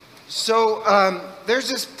So there's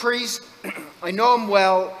this priest, I know him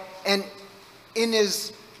well, and in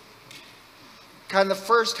his kind of the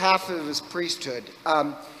first half of his priesthood,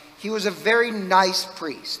 he was a very nice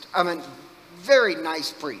priest. Very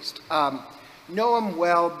nice priest. Know him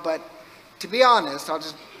well, but to be honest,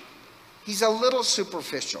 he's a little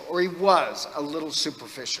superficial, or he was a little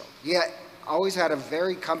superficial. Yet always had a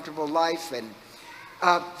very comfortable life, and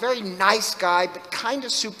very nice guy, but kind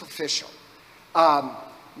of superficial.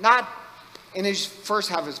 Not in his first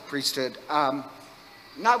half of his priesthood,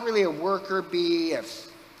 not really a worker bee,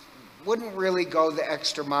 wouldn't really go the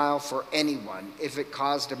extra mile for anyone if it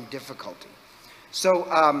caused him difficulty.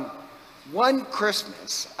 So one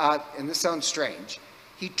Christmas, and this sounds strange,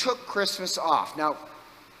 he took Christmas off. Now,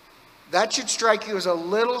 that should strike you as a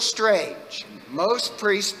little strange. Most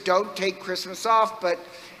priests don't take Christmas off, but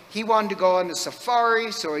he wanted to go on a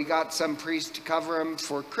safari, so he got some priest to cover him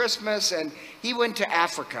for Christmas, and he went to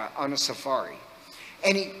Africa on a safari.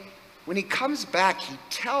 And when he comes back, he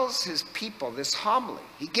tells his people this homily.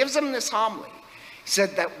 He gives them this homily. He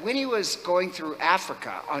said that when he was going through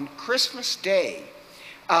Africa on Christmas Day,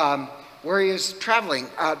 where he was traveling,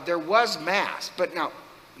 there was Mass. But now,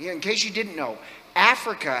 in case you didn't know,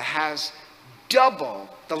 Africa has double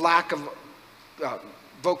the lack of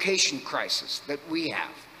vocation crisis that we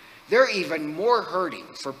have. They're even more hurting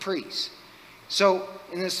for priests. So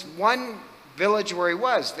in this one village where he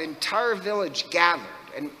was, the entire village gathered.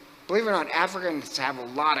 And believe it or not, Africans have a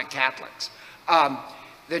lot of Catholics.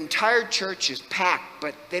 The entire church is packed,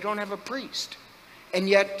 but they don't have a priest. And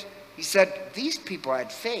yet, he said, these people had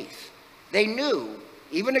faith. They knew,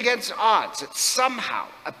 even against odds, that somehow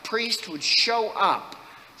a priest would show up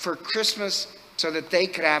for Christmas so that they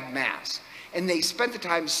could have Mass. And they spent the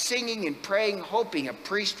time singing and praying, hoping a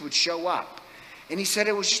priest would show up. And he said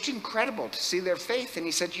it was just incredible to see their faith. And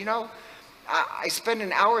he said, you know, I spent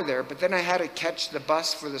an hour there, but then I had to catch the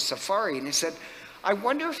bus for the safari. And he said, I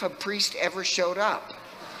wonder if a priest ever showed up.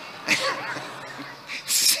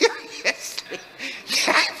 Seriously.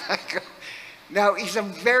 Yeah. Now, he's a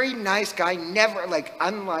very nice guy, never,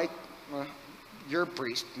 unlike your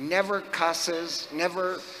priest, never cusses,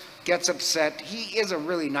 never gets upset. He is a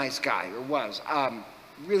really nice guy, or was,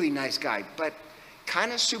 really nice guy, but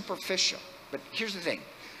kind of superficial. But here's the thing.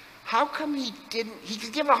 How come he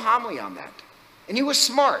could give a homily on that? And he was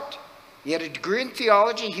smart. He had a degree in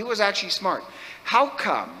theology. He was actually smart. How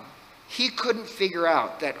come he couldn't figure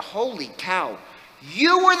out that, holy cow,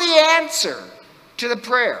 you were the answer to the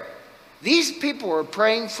prayer? These people were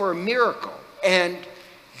praying for a miracle, and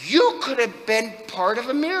you could have been part of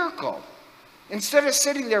a miracle. Instead of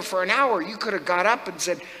sitting there for an hour, you could have got up and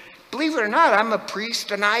said, believe it or not, I'm a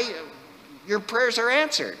priest and your prayers are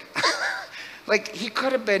answered. He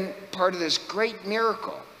could have been part of this great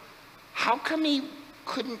miracle. How come he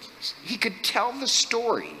could tell the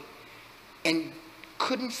story and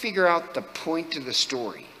couldn't figure out the point of the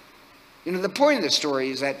story? You know, the point of the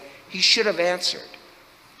story is that he should have answered.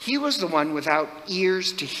 He was the one without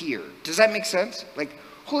ears to hear. Does that make sense?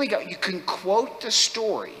 Holy God, you can quote the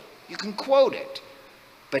story. You can quote it,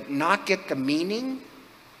 but not get the meaning.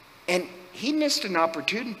 And he missed an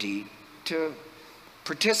opportunity to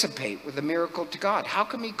participate with a miracle to God. How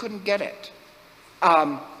come he couldn't get it?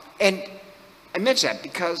 And I mention that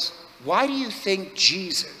because why do you think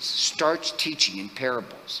Jesus starts teaching in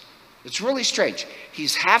parables? It's really strange.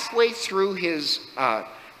 He's halfway through his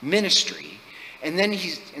ministry, and then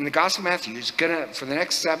he's, in the Gospel of Matthew, he's going to, for the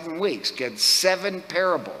next 7 weeks, get 7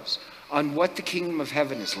 parables on what the kingdom of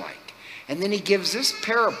heaven is like. And then he gives this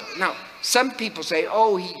parable. Now, some people say,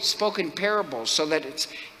 oh, he spoke in parables so that it's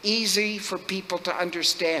easy for people to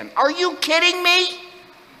understand. Are you kidding me?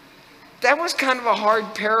 That was kind of a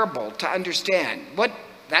hard parable to understand.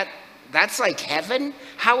 That's like heaven?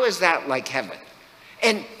 How is that like heaven?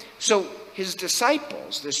 And so his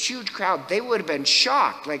disciples, this huge crowd, they would have been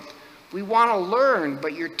shocked. We want to learn,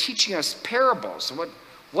 but you're teaching us parables.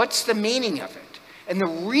 What's the meaning of it? And the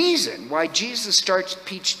reason why Jesus starts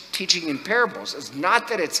teaching in parables is not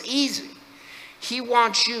that it's easy. He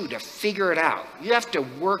wants you to figure it out. You have to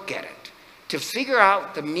work at it. To figure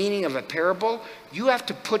out the meaning of a parable, you have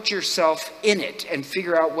to put yourself in it and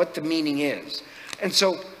figure out what the meaning is. And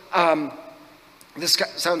so this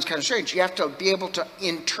sounds kind of strange. You have to be able to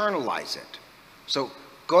internalize it. So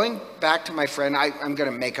going back to my friend, I'm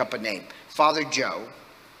going to make up a name, Father Joe.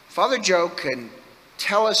 Father Joe can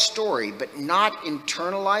tell a story, but not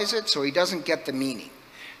internalize it, so he doesn't get the meaning.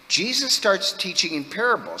 Jesus starts teaching in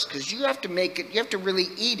parables because you have to make it, you have to really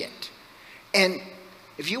eat it. And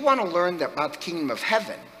if you want to learn about the kingdom of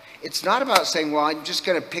heaven, it's not about saying, well, I'm just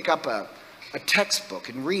going to pick up a textbook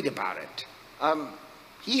and read about it.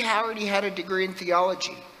 He already had a degree in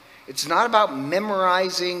theology. It's not about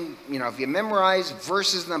memorizing, if you memorize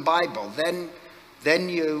verses in the Bible, then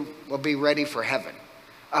you will be ready for heaven.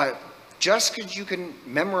 Just because you can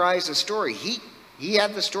memorize a story, he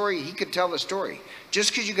had the story, he could tell the story.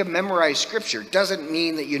 Just because you can memorize scripture doesn't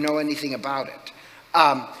mean that you know anything about it.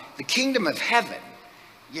 The kingdom of heaven,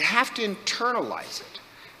 you have to internalize it.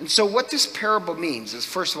 And so what this parable means is,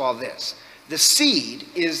 first of all, this. The seed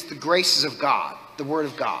is the graces of God, the word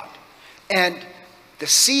of God. And the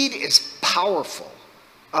seed is powerful.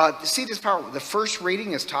 The seed is powerful. The first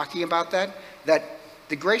reading is talking about that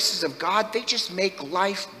the graces of God, they just make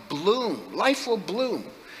life bloom. Life will bloom.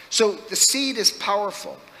 So the seed is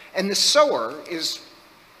powerful. And the sower is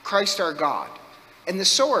Christ our God. And the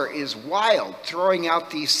sower is wild, throwing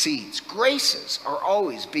out these seeds. Graces are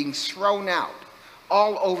always being thrown out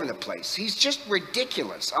all over the place. He's just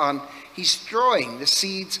ridiculous he's throwing the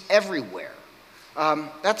seeds everywhere.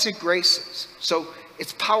 That's it, graces. So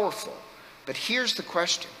it's powerful. But here's the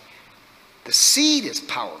question. The seed is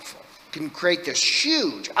powerful, can create this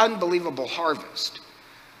huge, unbelievable harvest.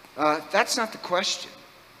 That's not the question.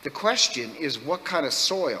 The question is, what kind of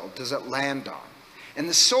soil does it land on? And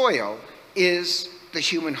the soil is the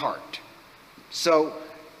human heart. So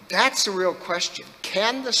that's the real question.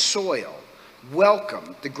 Can the soil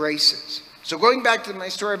welcome the graces? So going back to my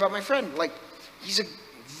story about my friend, he's a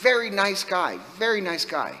very nice guy.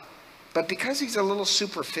 But because he's a little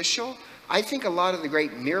superficial, I think a lot of the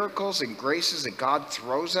great miracles and graces that God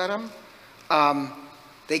throws at him,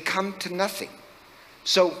 they come to nothing.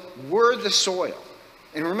 So we're the soil.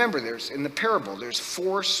 And remember, in the parable, there's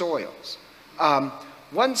 4 soils.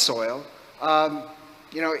 One soil,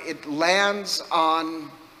 it lands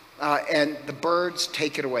on, and the birds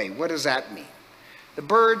take it away. What does that mean? The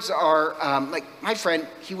birds are, like my friend,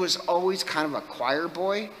 he was always kind of a choir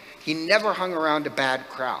boy. He never hung around a bad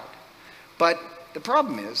crowd. But the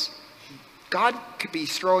problem is, God could be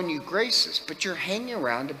throwing you graces, but you're hanging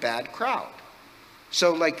around a bad crowd.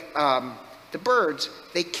 So the birds,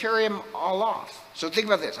 they carry them all off. So think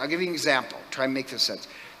about this. I'll give you an example. Try and make this sense.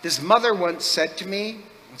 This mother once said to me,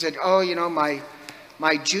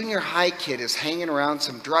 my junior high kid is hanging around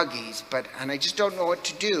some druggies, and I just don't know what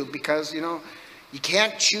to do because, you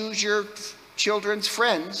can't choose your children's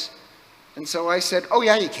friends. And so I said, oh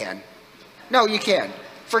yeah, you can. No, you can.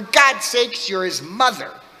 For God's sakes, you're his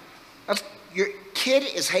mother. Your kid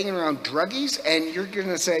is hanging around druggies, and you're going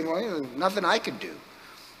to say, well, nothing I can do.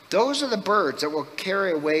 Those are the birds that will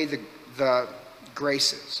carry away the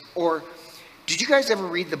graces. Or did you guys ever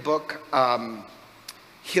read the book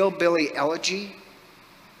Hillbilly Elegy?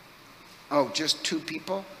 Oh, just 2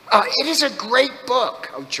 people? It is a great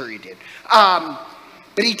book. Oh, sure you did.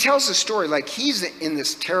 But he tells the story he's in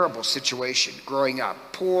this terrible situation growing up.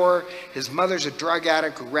 Poor, his mother's a drug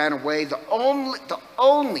addict who ran away. The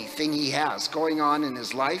only thing he has going on in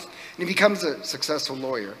his life, and he becomes a successful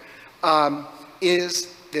lawyer,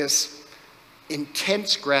 is this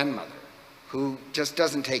intense grandmother who just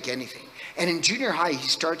doesn't take anything. And in junior high, he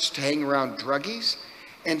starts to hang around druggies.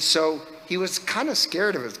 And so he was kind of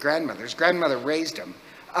scared of his grandmother. His grandmother raised him.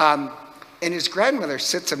 And his grandmother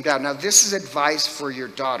sits him down. Now, this is advice for your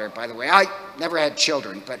daughter, by the way. I never had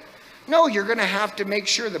children, but no, you're going to have to make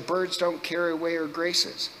sure the birds don't carry away her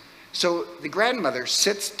graces. So the grandmother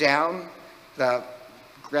sits down the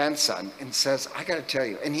grandson and says, I got to tell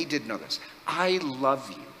you, and he did know this, I love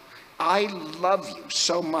you. I love you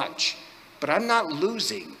so much, but I'm not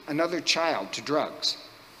losing another child to drugs.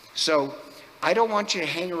 So I don't want you to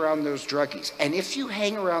hang around those druggies. And if you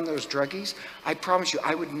hang around those druggies, I promise you,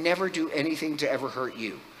 I would never do anything to ever hurt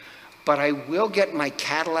you. But I will get my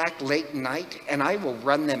Cadillac late at night, and I will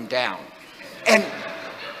run them down. And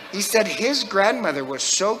he said his grandmother was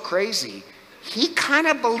so crazy, he kind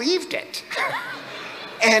of believed it.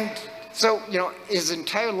 And so, his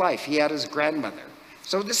entire life, he had his grandmother.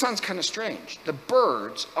 So this sounds kind of strange. The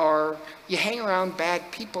birds are, you hang around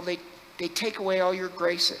bad people, they take away all your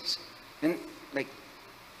graces. And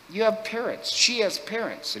you have parents, she has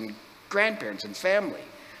parents and grandparents and family.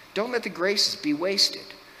 Don't let the graces be wasted.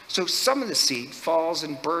 So some of the seed falls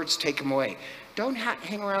and birds take them away. Don't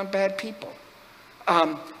hang around bad people.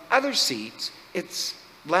 Other seeds, it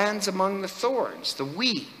lands among the thorns, the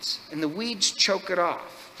weeds, and the weeds choke it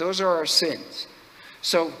off. Those are our sins.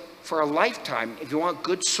 So for a lifetime, if you want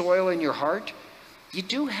good soil in your heart, you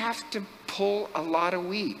do have to pull a lot of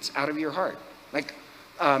weeds out of your heart.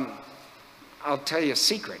 I'll tell you a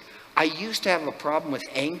secret. I used to have a problem with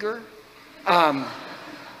anger. Honest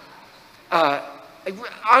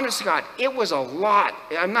to God, it was a lot.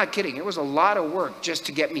 I'm not kidding. It was a lot of work just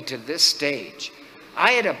to get me to this stage.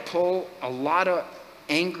 I had to pull a lot of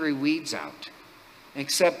angry weeds out.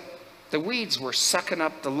 Except the weeds were sucking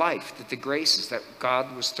up the life that the graces that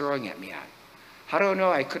God was throwing at me at. How do I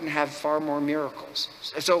know I couldn't have far more miracles?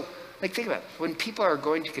 So, think about it. When people are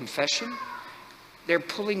going to confession, they're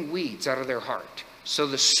pulling weeds out of their heart. So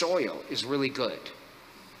the soil is really good.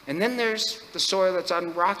 And then there's the soil that's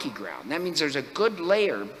on rocky ground. That means there's a good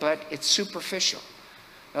layer, but it's superficial.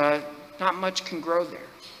 Not much can grow there.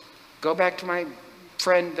 Go back to my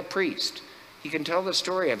friend, the priest. He can tell the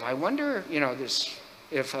story of, I wonder,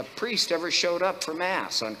 if a priest ever showed up for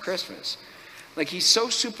Mass on Christmas. He's so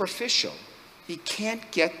superficial, he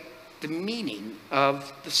can't get the meaning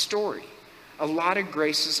of the story. A lot of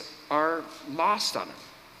graces are lost on him.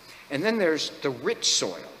 And then there's the rich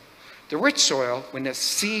soil. The rich soil, when the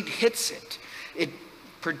seed hits it, it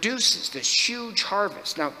produces this huge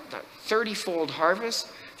harvest. Now, the 30-fold harvest,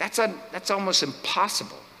 that's almost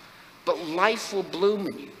impossible. But life will bloom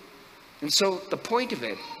in you. And so the point of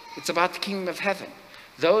it, it's about the kingdom of heaven.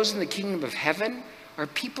 Those in the kingdom of heaven are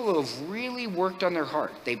people who have really worked on their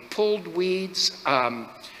heart. They pulled weeds.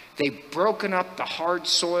 They've broken up the hard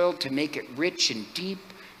soil to make it rich and deep.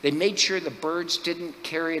 They made sure the birds didn't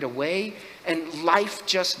carry it away. And life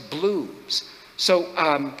just blooms.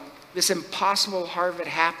 So this impossible harvest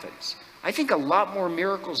happens. I think a lot more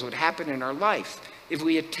miracles would happen in our life if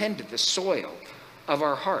we attended the soil of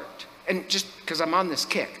our heart. And just because I'm on this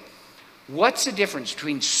kick, what's the difference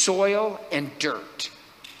between soil and dirt?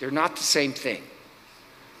 They're not the same thing.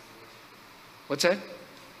 What's that?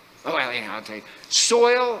 Oh, well, I'll tell you.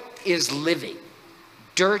 Soil is living.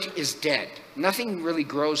 Dirt is dead. Nothing really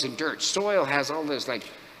grows in dirt. Soil has all this,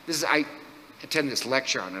 I attended this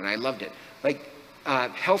lecture on it, and I loved it.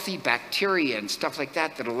 Healthy bacteria and stuff like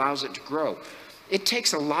that allows it to grow. It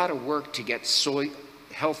takes a lot of work to get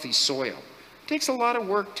healthy soil. It takes a lot of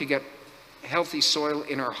work to get healthy soil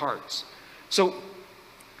in our hearts. So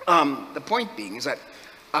the point being is that,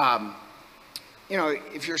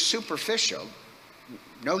 if you're superficial,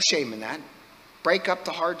 no shame in that, break up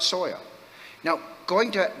the hard soil. Now,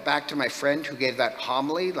 going back to my friend who gave that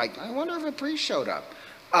homily, I wonder if a priest showed up.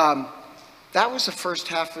 That was the first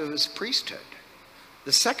half of his priesthood.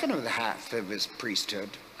 The second of the half of his priesthood,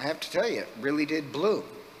 I have to tell you, really did bloom.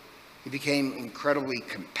 He became incredibly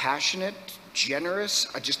compassionate, generous,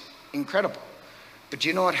 just incredible. But do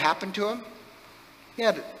you know what happened to him?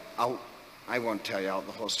 I won't tell you all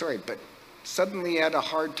the whole story, but suddenly he had a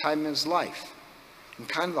hard time in his life. And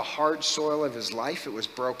kind of the hard soil of his life, it was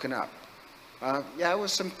broken up. It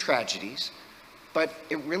was some tragedies, but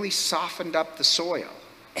it really softened up the soil,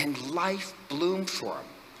 and life bloomed for him.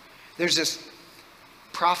 There's this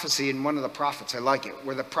prophecy in one of the prophets, I like it,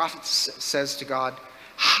 where the prophet says to God,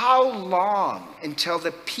 how long until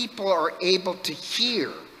the people are able to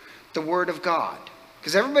hear the word of God?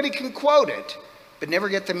 Because everybody can quote it, but never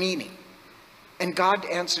get the meaning. And God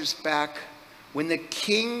answers back, when the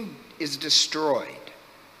king is destroyed,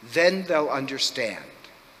 then they'll understand.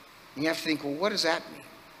 And you have to think, well, what does that mean?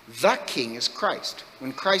 The king is Christ.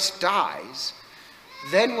 When Christ dies,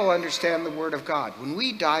 then we'll understand the word of God. When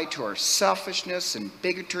we die to our selfishness and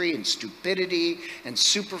bigotry and stupidity and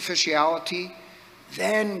superficiality,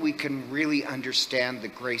 then we can really understand the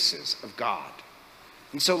graces of God.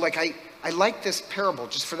 And so I like this parable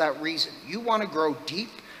just for that reason. You want to grow deep?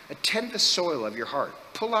 Attend the soil of your heart.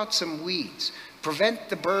 Pull out some weeds. Prevent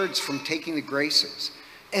the birds from taking the graces.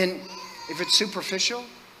 And if it's superficial,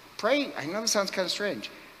 pray. I know this sounds kind of strange.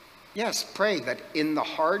 Yes, pray that in the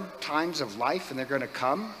hard times of life, and they're going to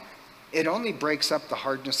come, it only breaks up the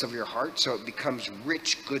hardness of your heart so it becomes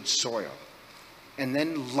rich, good soil. And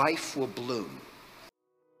then life will bloom.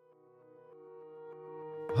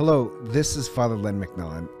 Hello, this is Father Len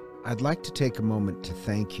McMillan. I'd like to take a moment to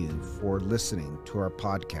thank you for listening to our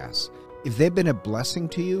podcasts. If they've been a blessing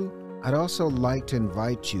to you, I'd also like to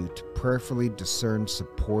invite you to prayerfully discern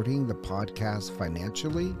supporting the podcast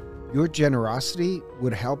financially. Your generosity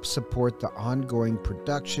would help support the ongoing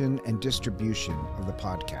production and distribution of the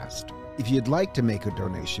podcast. If you'd like to make a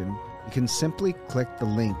donation, you can simply click the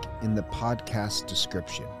link in the podcast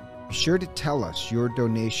description. Be sure to tell us your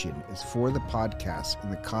donation is for the podcast in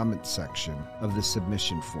the comments section of the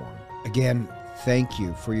submission form. Again, thank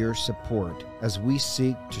you for your support as we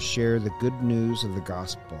seek to share the good news of the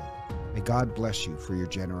gospel. May God bless you for your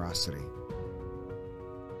generosity.